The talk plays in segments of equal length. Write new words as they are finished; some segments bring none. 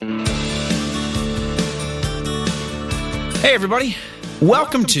Hey, everybody.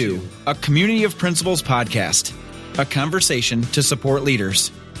 Welcome to a Community of Principals podcast, a conversation to support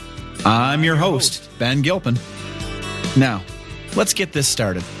leaders. I'm your host, Ben Gilpin. Now, let's get this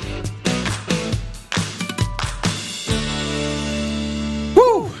started.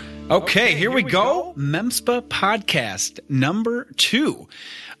 Woo! Okay, here we go. MEMSPA podcast number 2.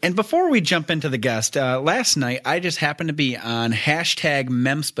 And before we jump into the guest, last night I just happened to be on hashtag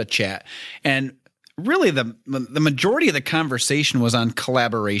MEMSPA chat, and really the majority of the conversation was on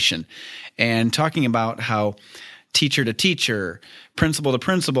collaboration and talking about how teacher to teacher, principal to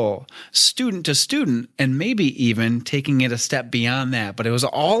principal, student to student, and maybe even taking it a step beyond that. But it was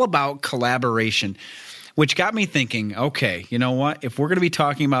all about collaboration, which got me thinking, okay, you know what? If we're going to be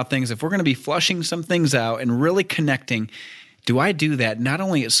talking about things, if we're going to be flushing some things out and really connecting, do I do that not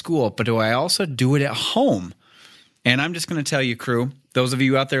only at school, but do I also do it at home? And I'm just going to tell you, crew, those of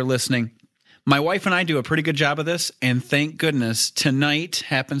you out there listening, my wife and I do a pretty good job of this, and thank goodness tonight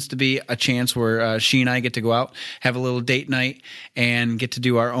happens to be a chance where she and I get to go out, have a little date night, and get to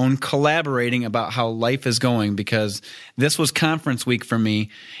do our own collaborating about how life is going, because this was conference week for me,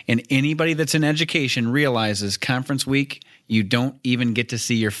 and anybody that's in education realizes conference week, you don't even get to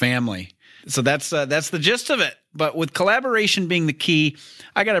see your family. So that's the gist of it. But with collaboration being the key,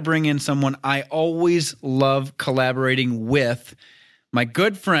 I got to bring in someone I always love collaborating with, my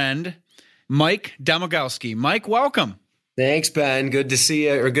good friend, Mike Domagalski. Mike, welcome. Thanks, Ben. Good to see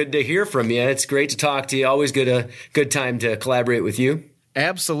you, or good to hear from you. It's great to talk to you. Always good time to collaborate with you.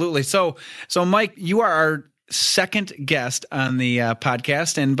 Absolutely. So Mike, you are our second guest on the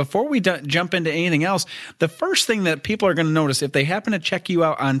podcast. And before we jump into anything else, the first thing that people are going to notice if they happen to check you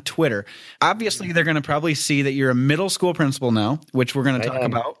out on Twitter, obviously they're going to probably see that you're a middle school principal now, which we're going to talk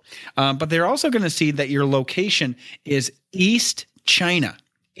about. But they're also going to see that your location is East China.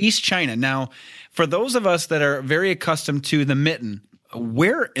 East China. Now, for those of us that are very accustomed to the mitten,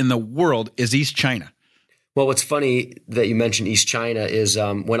 where in the world is East China? Well, what's funny that you mentioned East China is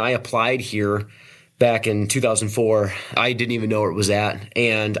when I applied here back in 2004, I didn't even know where it was at,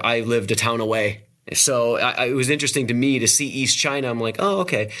 and I lived a town away. So it was interesting to me to see East China. I'm like, oh,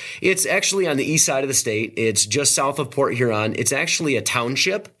 okay. It's actually on the east side of the state. It's just south of Port Huron. It's actually a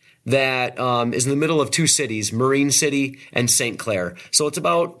township that is in the middle of two cities, Marine City and St. Clair. So it's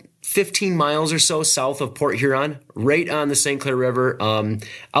about 15 miles or so south of Port Huron, right on the St. Clair River.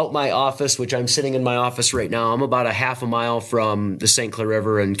 Out my office, which I'm sitting in my office right now, I'm about a half a mile from the St. Clair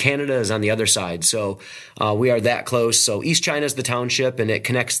River, and Canada is on the other side. So we are that close. So East China is the township, and it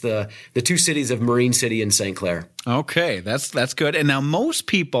connects the two cities of Marine City and St. Clair. Okay, that's good. And now most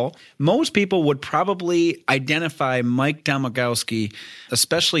people would probably identify Mike Domagalski,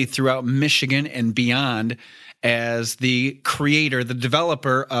 especially throughout Michigan and beyond, as the creator, the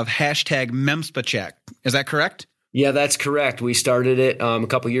developer of hashtag MEMSPA chat. Is that correct? Yeah, that's correct. We started it a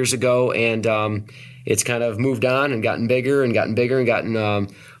couple years ago, and it's kind of moved on and gotten bigger and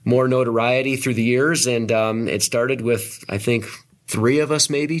gotten more notoriety through the years. And it started with, I think, 3 of us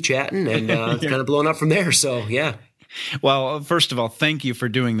maybe chatting, and it's kind of blown up from there. So, yeah. Well, first of all, thank you for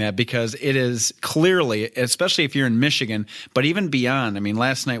doing that, because it is clearly, especially if you're in Michigan, but even beyond. I mean,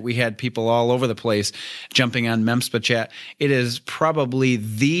 last night we had people all over the place jumping on MEMSPA chat. It is probably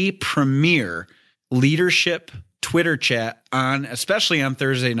the premier leadership Twitter chat especially on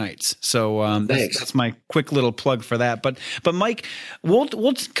Thursday nights. So that's my quick little plug for that. But Mike,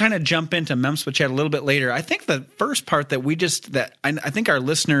 we'll kind of jump into MEMSPA chat a little bit later. I think the first part that I think our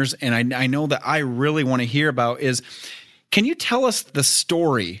listeners, and I know that I really want to hear about, is, can you tell us the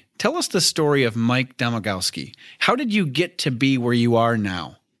story? Tell us the story of Mike Domagalski. How did you get to be where you are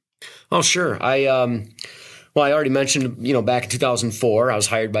now? Oh, sure. Well, I already mentioned, back in 2004, I was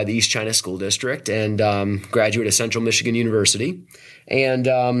hired by the East China School District and graduate of Central Michigan University. And,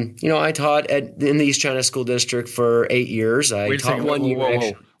 I taught in the East China School District for 8 years. I taught 1 year.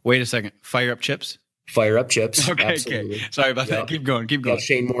 Whoa. Wait a second. Fire up chips? Fire up chips. Okay. Sorry about that. Keep going. Yeah,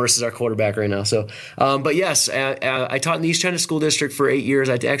 Shane Morris is our quarterback right now. So, but yes, I taught in the East China School District for 8 years.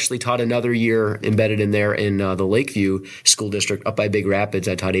 I actually taught another year embedded in there in the Lakeview School District up by Big Rapids.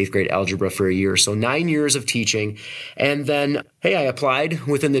 I taught 8th grade algebra for a year. So 9 years of teaching. And then, I applied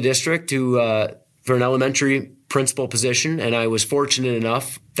within the district for an elementary principal position, and I was fortunate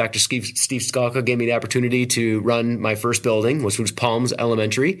enough. Dr. Steve Skalka gave me the opportunity to run my first building, which was Palms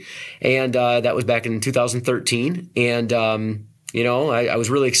Elementary, and that was back in 2013. And I was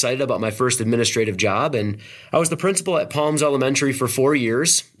really excited about my first administrative job, and I was the principal at Palms Elementary for 4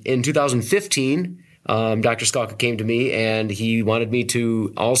 years. In 2015, Dr. Skalka came to me and he wanted me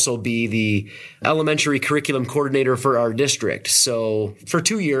to also be the elementary curriculum coordinator for our district. So for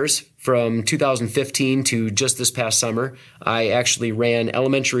 2 years, from 2015 to just this past summer, I actually ran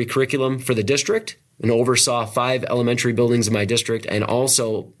elementary curriculum for the district and oversaw 5 elementary buildings in my district, and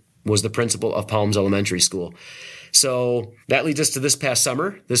also was the principal of Palms Elementary School. So that leads us to this past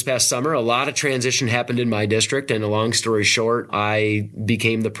summer. This past summer, a lot of transition happened in my district, and a long story short, I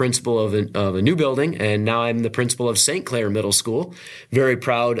became the principal of a new building, and now I'm the principal of St. Clair Middle School. Very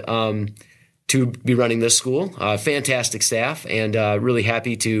proud to be running this school. Fantastic staff, and really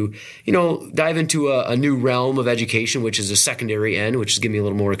happy to, dive into a new realm of education, which is a secondary end, which is giving me a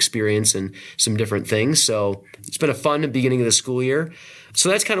little more experience and some different things. So it's been a fun beginning of the school year. So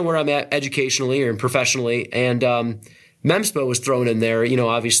that's kind of where I'm at educationally and professionally. And MEMSPA was thrown in there,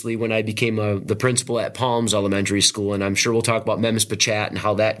 obviously when I became the principal at Palms Elementary School, and I'm sure we'll talk about MEMSPA chat and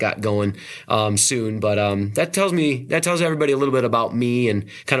how that got going soon. But that tells everybody a little bit about me and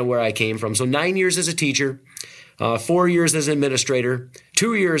kind of where I came from. So 9 years as a teacher, 4 years as an administrator,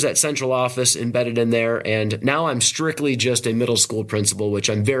 2 years at central office embedded in there, and now I'm strictly just a middle school principal, which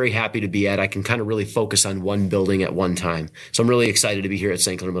I'm very happy to be at. I can kind of really focus on one building at one time. So I'm really excited to be here at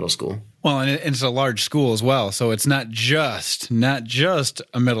St. Clair Middle School. Well, and it's a large school as well, so it's not just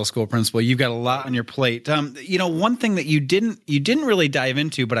a middle school principal. You've got a lot on your plate. One thing that you didn't really dive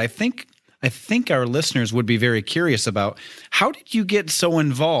into, but I think our listeners would be very curious about, how did you get so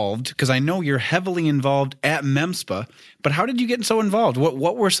involved? Because I know you're heavily involved at MEMSPA, but how did you get so involved?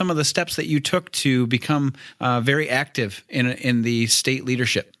 What were some of the steps that you took to become very active in the state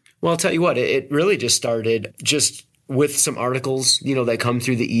leadership? Well, I'll tell you what, it really just started just with some articles, that come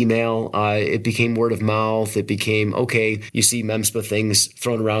through the email. It became word of mouth. It became, okay, you see MEMSPA things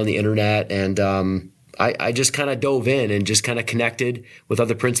thrown around the internet, and I just kind of dove in and just kind of connected with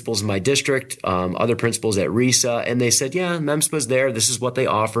other principals in my district, other principals at RISA, and they said, yeah, MEMSPA's there. This is what they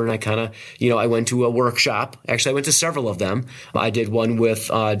offer. And I kind of, I went to a workshop. Actually, I went to several of them. I did one with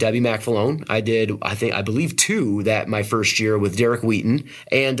Debbie McFalone. I believe 2 that my first year with Derek Wheaton.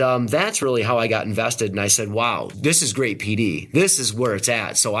 And that's really how I got invested. And I said, wow, this is great PD. This is where it's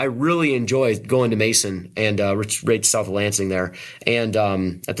at. So I really enjoyed going to Mason and right south of Lansing there, and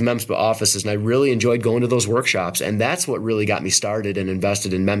at the MEMSPA offices. And I really enjoyed going to those workshops. And that's what really got me started and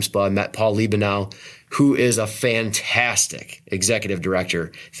invested in MEMSPA. I met Paul Liebenow, who is a fantastic executive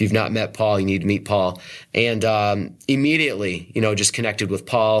director. If you've not met Paul, you need to meet Paul. And immediately, just connected with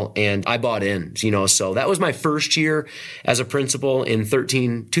Paul, and I bought in, so that was my first year as a principal in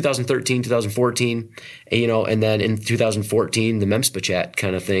 2013, 2014, and then in 2014, the MEMSPA chat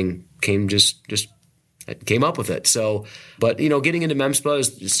kind of thing came up with it. So, but, getting into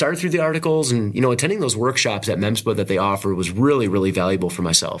MEMSPA started through the articles, and, attending those workshops at MEMSPA that they offer was really, really valuable for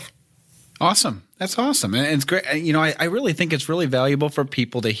myself. Awesome. That's awesome. And it's great. I really think it's really valuable for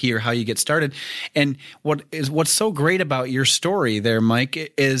people to hear how you get started. And what's so great about your story there,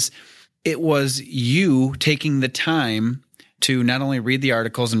 Mike, is it was you taking the time to not only read the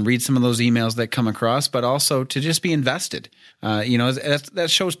articles and read some of those emails that come across, but also to just be invested. That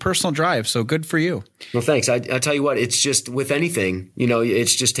shows personal drive. So good for you. Well, thanks. I tell you what, it's just with anything,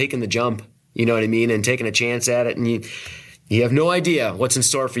 it's just taking the jump, you know what I mean? And taking a chance at it. And you have no idea what's in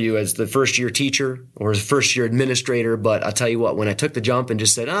store for you as the first year teacher or as first year administrator. But I'll tell you what, when I took the jump and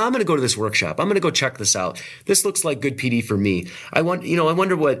just said, I'm going to go to this workshop, I'm going to go check this out. This looks like good PD for me. I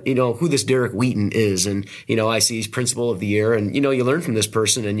wonder what, who this Derek Wheaton is. And, I see he's principal of the year, and, you learn from this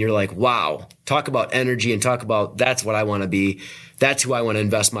person, and you're like, wow, talk about energy and talk about, that's what I want to be. That's who I want to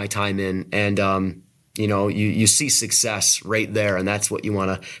invest my time in. And, you see success right there, and that's what you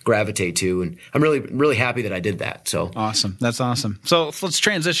want to gravitate to. And I'm really, really happy that I did that. So awesome. That's awesome. So let's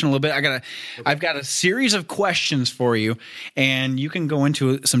transition a little bit. I've got a series of questions for you, and you can go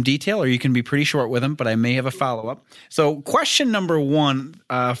into some detail or you can be pretty short with them, but I may have a follow-up. So question number 1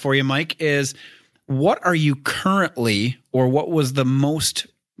 for you, Mike, is what are you currently, or what was the most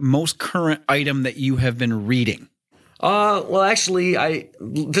current item that you have been reading? Well, actually,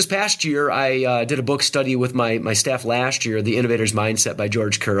 this past year, I did a book study with my staff last year, The Innovator's Mindset by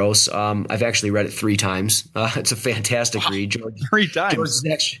George Couros. I've actually read it 3 times. It's a fantastic read. George, 3 times?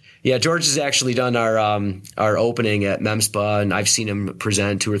 George has actually done our opening at MEMSPA, and I've seen him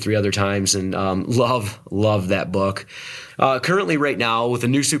present 2 or 3 other times, and love that book. Currently, right now, with a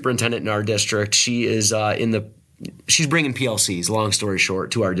new superintendent in our district, she is she's bringing PLCs, long story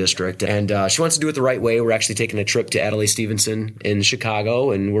short, to our district. And she wants to do it the right way. We're actually taking a trip to Adelaide Stevenson in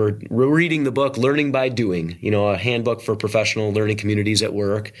Chicago, and we're reading the book Learning by Doing, a handbook for professional learning communities at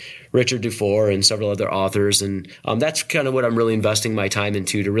work, Richard Dufour and several other authors. And that's kind of what I'm really investing my time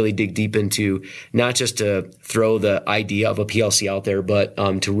into, to really dig deep into, not just to throw the idea of a PLC out there, but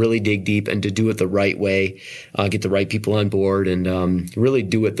to really dig deep and to do it the right way, get the right people on board, and really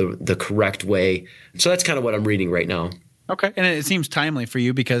do it the correct way. So that's kind of what I'm reading right now. Okay. And it seems timely for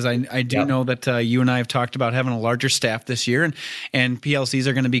you, because I do know that you and I have talked about having a larger staff this year, and PLCs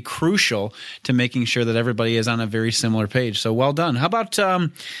are going to be crucial to making sure that everybody is on a very similar page. So well done. How about,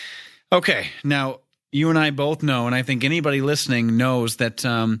 okay, now you and I both know, and I think anybody listening knows, that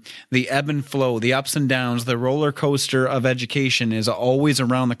the ebb and flow, the ups and downs, the roller coaster of education is always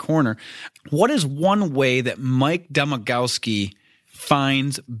around the corner. What is one way that Mike Domagalski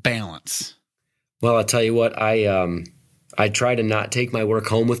finds balance? Well, I'll tell you what, I try to not take my work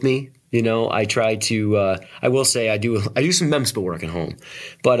home with me. I try to, I will say I do some MEMSPA work at home,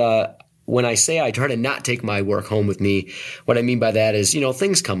 but when I say I try to not take my work home with me, what I mean by that is,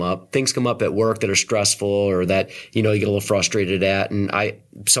 things come up at work that are stressful, or that, you get a little frustrated at. And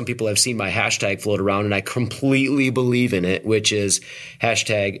some people have seen my hashtag float around, and I completely believe in it, which is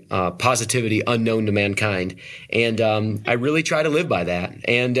hashtag positivity unknown to mankind. And I really try to live by that.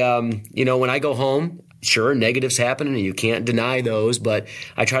 And, when I go home, sure, negatives happen, and you can't deny those, but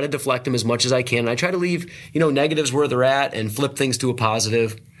I try to deflect them as much as I can. And I try to leave, negatives where they're at and flip things to a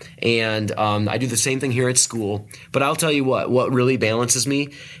positive. And I do the same thing here at school. But I'll tell you what really balances me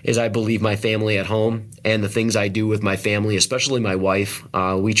is I believe my family at home and the things I do with my family, especially my wife.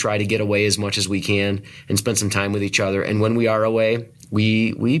 We try to get away as much as we can and spend some time with each other. And when we are away,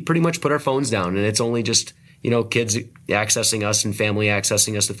 we pretty much put our phones down, and it's only just kids accessing us and family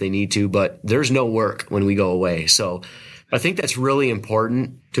accessing us if they need to, but there's no work when we go away. So I think that's really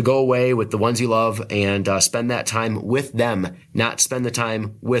important, to go away with the ones you love and spend that time with them, not spend the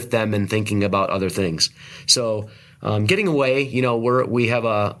time with them and thinking about other things. So getting away, we have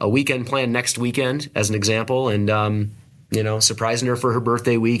a weekend planned next weekend as an example, and surprising her for her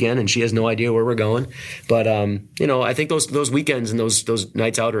birthday weekend, and she has no idea where we're going. But I think those weekends and those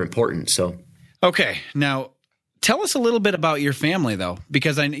nights out are important. So. Okay, now tell us a little bit about your family, though,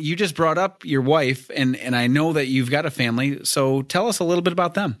 because you just brought up your wife, and I know that you've got a family. So tell us a little bit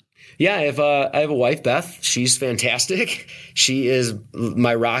about them. Yeah, I have a wife, Beth. She's fantastic. She is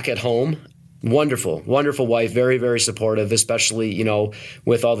my rock at home. Wonderful, wonderful wife, very, very supportive, especially,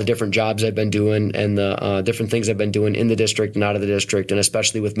 with all the different jobs I've been doing and the different things I've been doing in the district and out of the district, and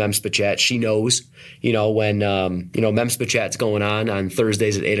especially with MEMSPA Chat. She knows, when, MEMSPA Chat's going on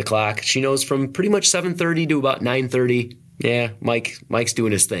Thursdays at 8 o'clock. She knows from pretty much 7:30 to about 9:30. Yeah, Mike's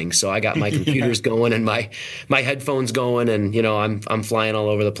doing his thing. So I got my computers going and my headphones going, and I'm flying all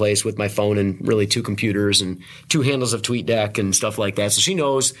over the place with my phone and really 2 computers and 2 handles of TweetDeck and stuff like that. So she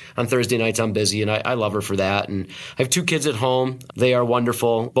knows on Thursday nights I'm busy, and I love her for that. And I have 2 kids at home. They are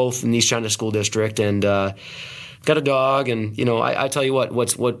wonderful, both in the East China School District, and got a dog. And I tell you what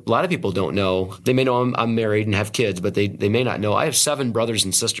a lot of people don't know. They may know I'm married and have kids, but they may not know I have 7 brothers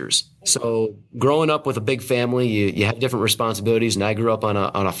and sisters. So growing up with a big family, you have different responsibilities. And I grew up on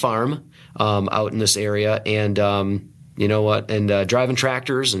a farm out in this area, and driving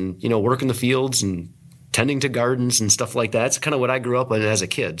tractors and working the fields and tending to gardens and stuff like that. That's kind of what I grew up in as a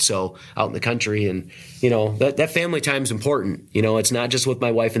kid. So out in the country, and that family time is important. It's not just with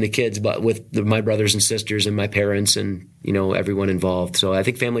my wife and the kids, but with my brothers and sisters and my parents and everyone involved. So I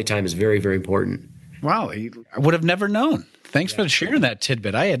think family time is very, very important. Wow, I would have never known. Thanks for sharing that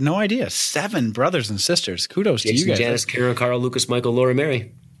tidbit. I had no idea. 7 brothers and sisters. Kudos to you guys. Janice, Karen, Carl, Lucas, Michael, Laura,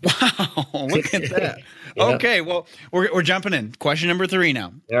 Mary. Wow, look at that. Yeah. Okay, well, we're jumping in. Question number 3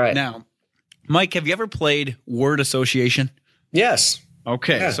 now. All right. Now, Mike, have you ever played word association? Yes.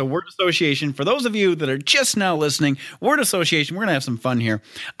 Okay, Yeah. So word association, for those of you that are just now listening, word association, we're going to have some fun here.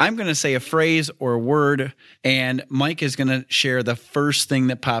 I'm going to say a phrase or a word, and Mike is going to share the first thing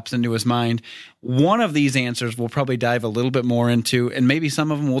that pops into his mind. One of these answers we'll probably dive a little bit more into, and maybe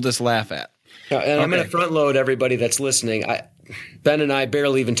some of them we'll just laugh at. And I'm going to front load everybody that's listening. Ben and I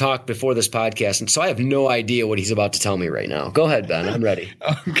barely even talked before this podcast, and so I have no idea what he's about to tell me right now. Go ahead, Ben. I'm ready.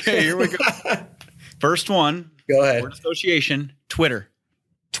 Okay, here we go. First one. Go ahead. Word association, Twitter.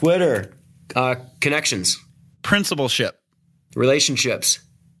 Connections. Principalship. Relationships.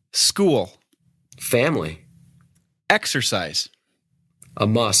 School. Family. Exercise. A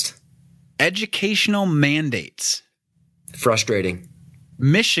must. Educational mandates. Frustrating.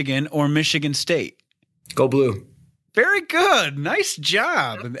 Michigan or Michigan State. Go Blue. Very good. Nice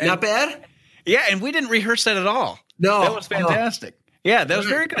job. Not bad? Yeah, and we didn't rehearse that at all. No. That was fantastic. Yeah, that was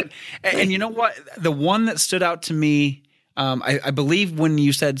very good. And you know what? The one that stood out to me, I believe when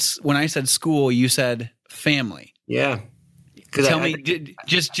I said school, you said family. Yeah. Tell me,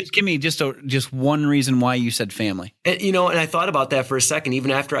 just give me just one reason why you said family. And, and I thought about that for a second.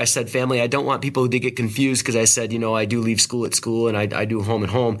 Even after I said family, I don't want people to get confused because I said, I do leave school at school and I do home at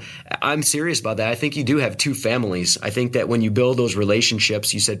home. I'm serious about that. I think you do have two families. I think that when you build those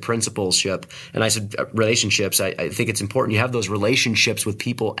relationships, you said principalship and I said relationships. I think it's important you have those relationships with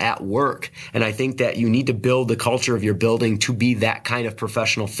people at work. And I think that you need to build the culture of your building to be that kind of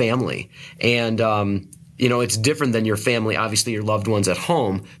professional family. And, it's different than your family, obviously your loved ones at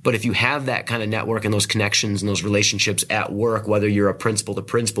home. But if you have that kind of network and those connections and those relationships at work, whether you're a principal to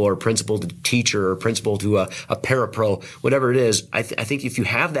principal or principal to teacher or principal to a parapro, whatever it is, I think if you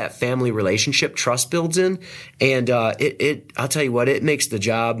have that family relationship, trust builds in. And I'll tell you what, it makes the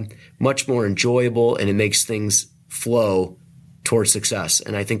job much more enjoyable and it makes things flow towards success.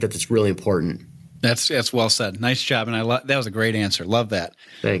 And I think that that's really important. That's well said. Nice job, and that was a great answer. Love that.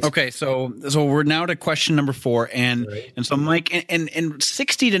 Thanks. Okay, so we're now to question number 4, and so Mike, in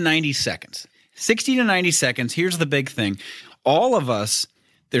 60 to 90 seconds. 60 to 90 seconds. Here's the big thing: all of us,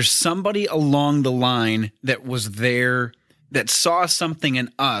 there's somebody along the line that was there that saw something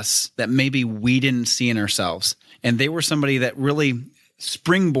in us that maybe we didn't see in ourselves, and they were somebody that really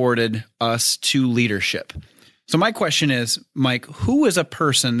springboarded us to leadership. So my question is, Mike, who is a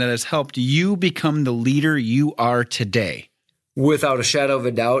person that has helped you become the leader you are today? Without a shadow of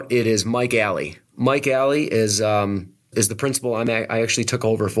a doubt, it is Mike Alley. Mike Alley is the principal I actually took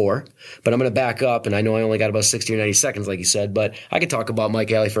over for. But I'm going to back up, and I know I only got about 60 or 90 seconds, like you said, but I could talk about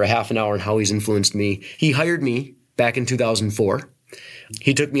Mike Alley for a half an hour and how he's influenced me. He hired me back in 2004.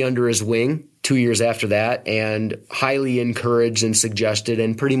 He took me under his wing 2 years after that and highly encouraged and suggested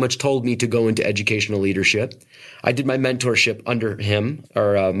and pretty much told me to go into educational leadership. I did my mentorship under him,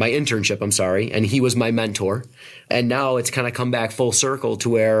 or my internship, I'm sorry, and he was my mentor. And now it's kind of come back full circle to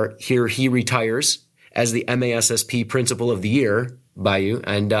where here he retires as the MASSP Principal of the Year by you,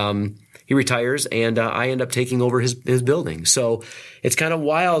 and he retires, and I end up taking over his building. So it's kind of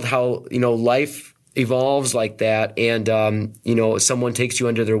wild how, life evolves like that, and someone takes you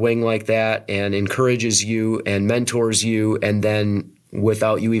under their wing like that and encourages you and mentors you, and then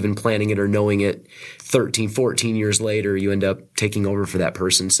without you even planning it or knowing it, 13, 14 years later, you end up taking over for that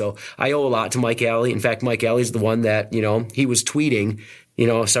person. So I owe a lot to Mike Alley. In fact, Mike Alley's the one that, he was tweeting,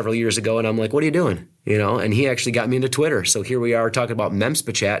 several years ago, and I'm like, what are you doing? And he actually got me into Twitter. So here we are talking about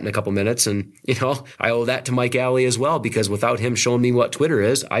MEMSPA chat in a couple minutes, and, I owe that to Mike Alley as well, because without him showing me what Twitter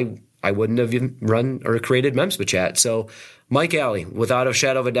is, I wouldn't have even run or created MEMSPA chat. So Mike Alley, without a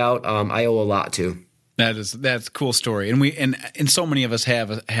shadow of a doubt, I owe a lot to. That's a cool story, and so many of us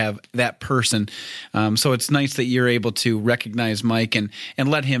have that person. So it's nice that you're able to recognize Mike and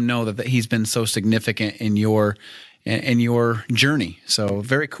let him know that he's been so significant in your journey. So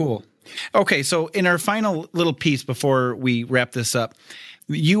very cool. Okay, so in our final little piece before we wrap this up,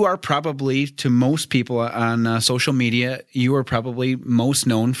 you are probably, to most people on social media, you are probably most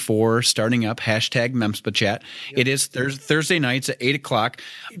known for starting up #MEMSPA chat. Yep. It is Thursday nights at 8:00.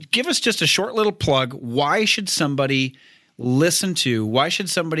 Give us just a short little plug. Why should somebody listen to, why should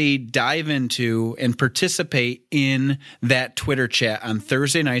somebody dive into and participate in that Twitter chat on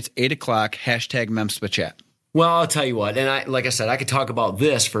Thursday nights, 8:00, #MEMSPA chat? Well, I'll tell you what, and like I said, I could talk about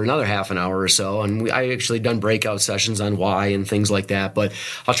this for another half an hour or so, and I actually done breakout sessions on why and things like that, but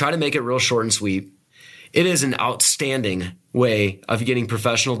I'll try to make it real short and sweet. It is an outstanding way of getting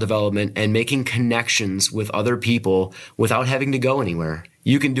professional development and making connections with other people without having to go anywhere.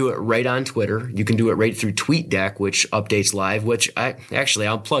 You can do it right on Twitter. You can do it right through TweetDeck, which updates live, which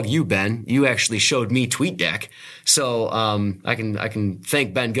I'll plug you, Ben. You actually showed me TweetDeck. So I can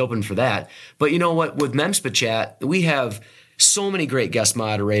thank Ben Gilpin for that. But you know what? With MEMSPA Chat, we have so many great guest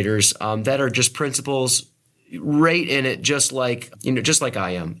moderators that are just principals right in it, just like I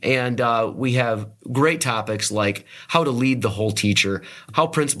am. And we have great topics like how to lead the whole teacher, how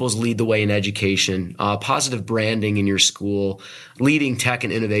principals lead the way in education, positive branding in your school, leading tech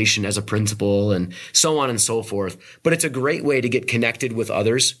and innovation as a principal, and so on and so forth. But it's a great way to get connected with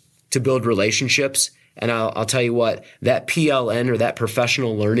others, to build relationships. And I'll tell you what, that PLN, or that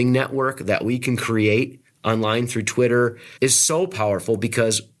professional learning network that we can create online through Twitter, is so powerful,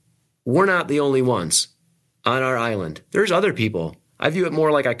 because we're not the only ones on our island. There's other people. I view it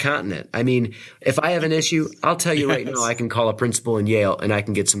more like a continent. I mean, if I have an issue, I'll tell you right now, I can call a principal in Yale and I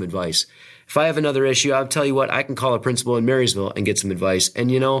can get some advice. If I have another issue, I'll tell you what, I can call a principal in Marysville and get some advice. And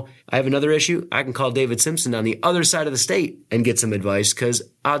I have another issue, I can call David Simpson on the other side of the state and get some advice, because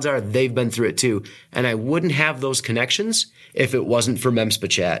odds are they've been through it too. And I wouldn't have those connections if it wasn't for MEMSPA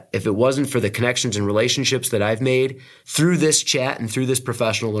Chat, if it wasn't for the connections and relationships that I've made through this chat and through this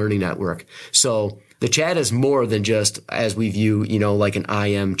professional learning network. So the chat is more than just as we view, like an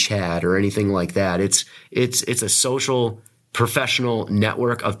IM chat or anything like that. It's a social professional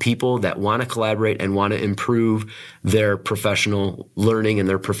network of people that want to collaborate and want to improve their professional learning and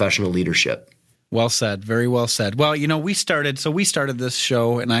their professional leadership. Well said. Very well said. Well, we started this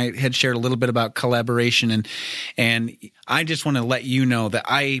show, and I had shared a little bit about collaboration, and I just want to let you know that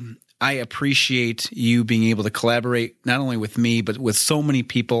I appreciate you being able to collaborate not only with me, but with so many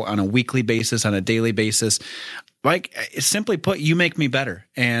people on a weekly basis, on a daily basis. Like, simply put, you make me better,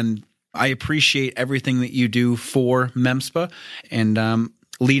 and I appreciate everything that you do for MEMSPA, and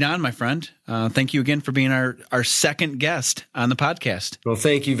lead on, my friend. Thank you again for being our second guest on the podcast. Well,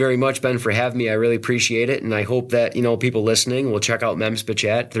 thank you very much, Ben, for having me. I really appreciate it, and I hope that people listening will check out MEMSPA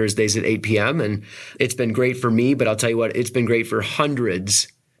Chat Thursdays at 8 p.m. And it's been great for me, but I'll tell you what, it's been great for hundreds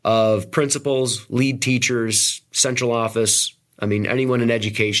of principals, lead teachers, central office. I mean, anyone in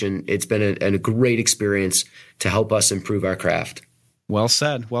education. It's been a great experience to help us improve our craft. Well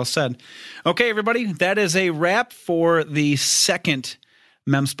said. Well said. Okay, everybody, that is a wrap for the second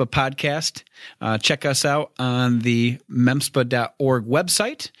MEMSPA podcast. Check us out on the MEMSPA.org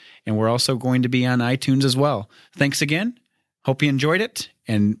website, and we're also going to be on iTunes as well. Thanks again. Hope you enjoyed it.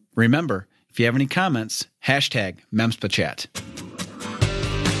 And remember, if you have any comments, hashtag MEMSPA Chat.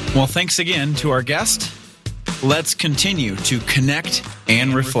 Well, thanks again to our guest. Let's continue to connect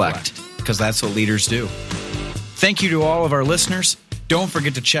and reflect, because that's what leaders do. Thank you to all of our listeners. Don't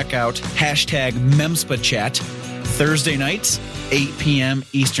forget to check out hashtag MEMSPA Chat Thursday nights, 8 p.m.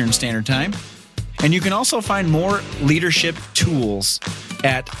 Eastern Standard Time. And you can also find more leadership tools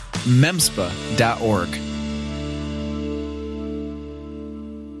at MEMSPA.org.